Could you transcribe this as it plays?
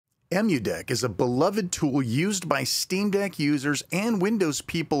EmuDeck is a beloved tool used by Steam Deck users and Windows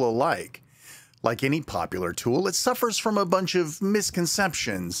people alike. Like any popular tool, it suffers from a bunch of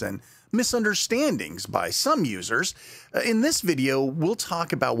misconceptions and misunderstandings by some users. In this video, we'll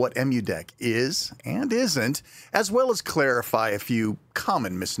talk about what EmuDeck is and isn't, as well as clarify a few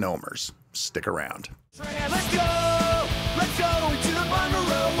common misnomers. Stick around. Let's go into the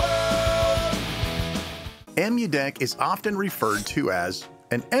Bungalow world. EmuDeck is often referred to as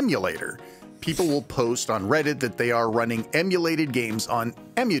an emulator. People will post on Reddit that they are running emulated games on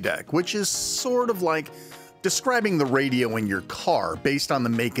EmuDeck, which is sort of like describing the radio in your car based on the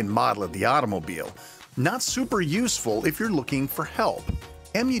make and model of the automobile. Not super useful if you're looking for help.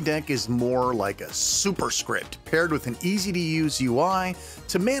 EmuDeck is more like a superscript paired with an easy-to-use UI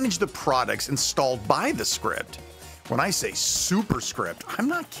to manage the products installed by the script. When I say superscript, I'm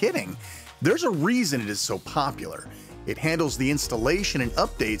not kidding. There's a reason it is so popular. It handles the installation and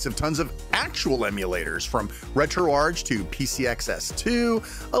updates of tons of actual emulators, from RetroArch to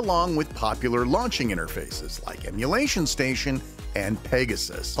PCXS2, along with popular launching interfaces like Emulation Station and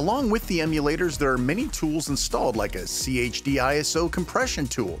Pegasus. Along with the emulators, there are many tools installed like a CHD ISO compression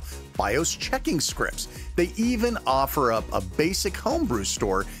tool, BIOS checking scripts. They even offer up a basic homebrew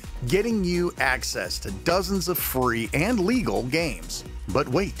store, getting you access to dozens of free and legal games. But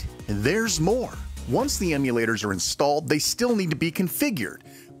wait, there's more. Once the emulators are installed, they still need to be configured.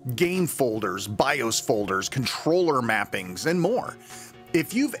 Game folders, BIOS folders, controller mappings, and more.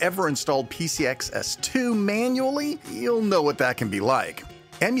 If you've ever installed PCXS2 manually, you'll know what that can be like.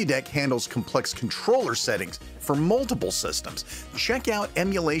 EmuDeck handles complex controller settings for multiple systems. Check out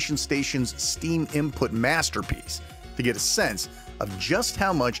Emulation Station's Steam Input Masterpiece to get a sense of just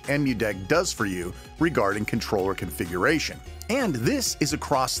how much EmuDeck does for you regarding controller configuration. And this is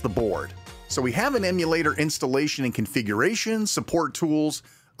across the board. So we have an emulator installation and configuration, support tools,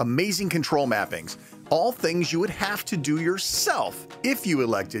 amazing control mappings, all things you would have to do yourself if you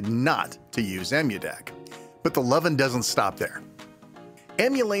elected not to use EmuDeck. But the lovin' doesn't stop there.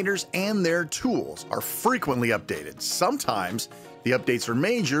 Emulators and their tools are frequently updated. Sometimes the updates are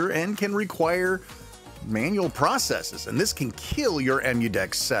major and can require manual processes, and this can kill your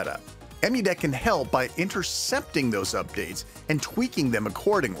EmuDeck setup. EmuDeck can help by intercepting those updates and tweaking them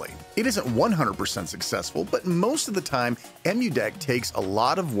accordingly. It isn't 100% successful, but most of the time, EmuDeck takes a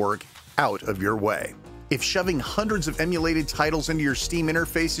lot of work out of your way. If shoving hundreds of emulated titles into your Steam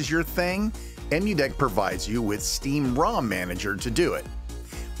interface is your thing, EmuDeck provides you with Steam ROM Manager to do it.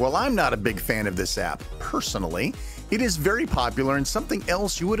 While I'm not a big fan of this app personally, it is very popular and something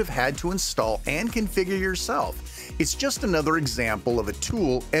else you would have had to install and configure yourself. It's just another example of a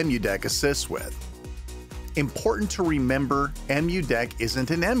tool EmuDeck assists with. Important to remember, EmuDeck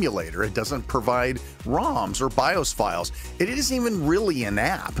isn't an emulator. It doesn't provide ROMs or BIOS files. It isn't even really an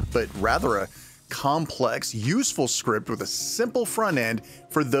app, but rather a complex, useful script with a simple front end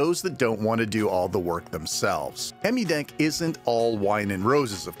for those that don't want to do all the work themselves. EmuDeck isn't all wine and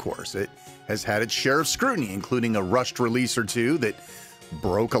roses, of course. It has had its share of scrutiny, including a rushed release or two that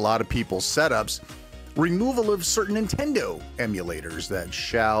broke a lot of people's setups, removal of certain Nintendo emulators that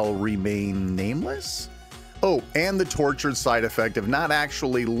shall remain nameless. Oh, and the tortured side effect of not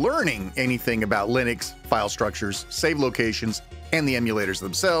actually learning anything about Linux, file structures, save locations, and the emulators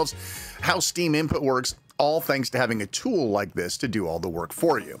themselves, how Steam Input works, all thanks to having a tool like this to do all the work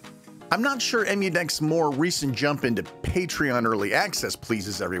for you. I'm not sure EmuDeck's more recent jump into Patreon early access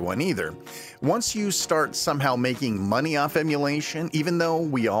pleases everyone either. Once you start somehow making money off emulation, even though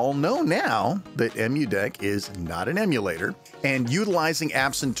we all know now that EmuDeck is not an emulator, and utilizing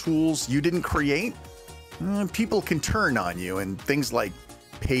apps and tools you didn't create, people can turn on you, and things like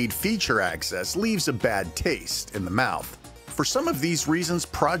paid feature access leaves a bad taste in the mouth. For some of these reasons,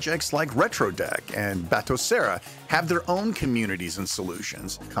 projects like RetroDeck and Batocera have their own communities and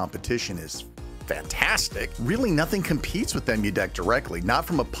solutions. Competition is fantastic. Really, nothing competes with EmuDeck directly, not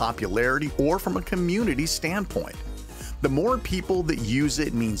from a popularity or from a community standpoint. The more people that use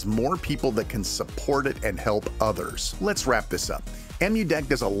it means more people that can support it and help others. Let's wrap this up. EmuDeck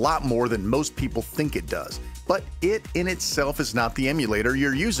does a lot more than most people think it does, but it in itself is not the emulator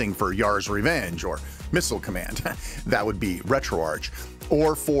you're using for Yar's Revenge or Missile Command. That would be RetroArch.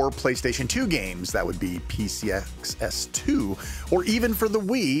 Or for PlayStation 2 games, that would be PCXS2, or even for the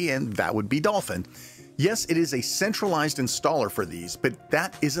Wii, and that would be Dolphin. Yes, it is a centralized installer for these, but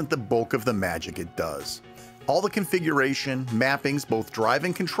that isn't the bulk of the magic it does. All the configuration, mappings, both drive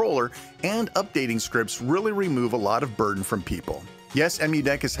and controller, and updating scripts really remove a lot of burden from people. Yes,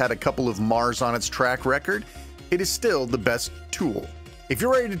 EmuDeck has had a couple of Mars on its track record. It is still the best tool. If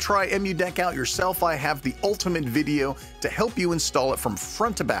you're ready to try EmuDeck out yourself, I have the ultimate video to help you install it from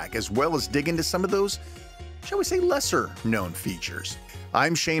front to back, as well as dig into some of those, shall we say, lesser known features.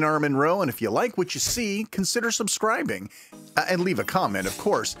 I'm Shane R. Monroe, and if you like what you see, consider subscribing and leave a comment, of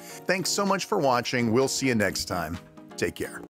course. Thanks so much for watching. We'll see you next time. Take care.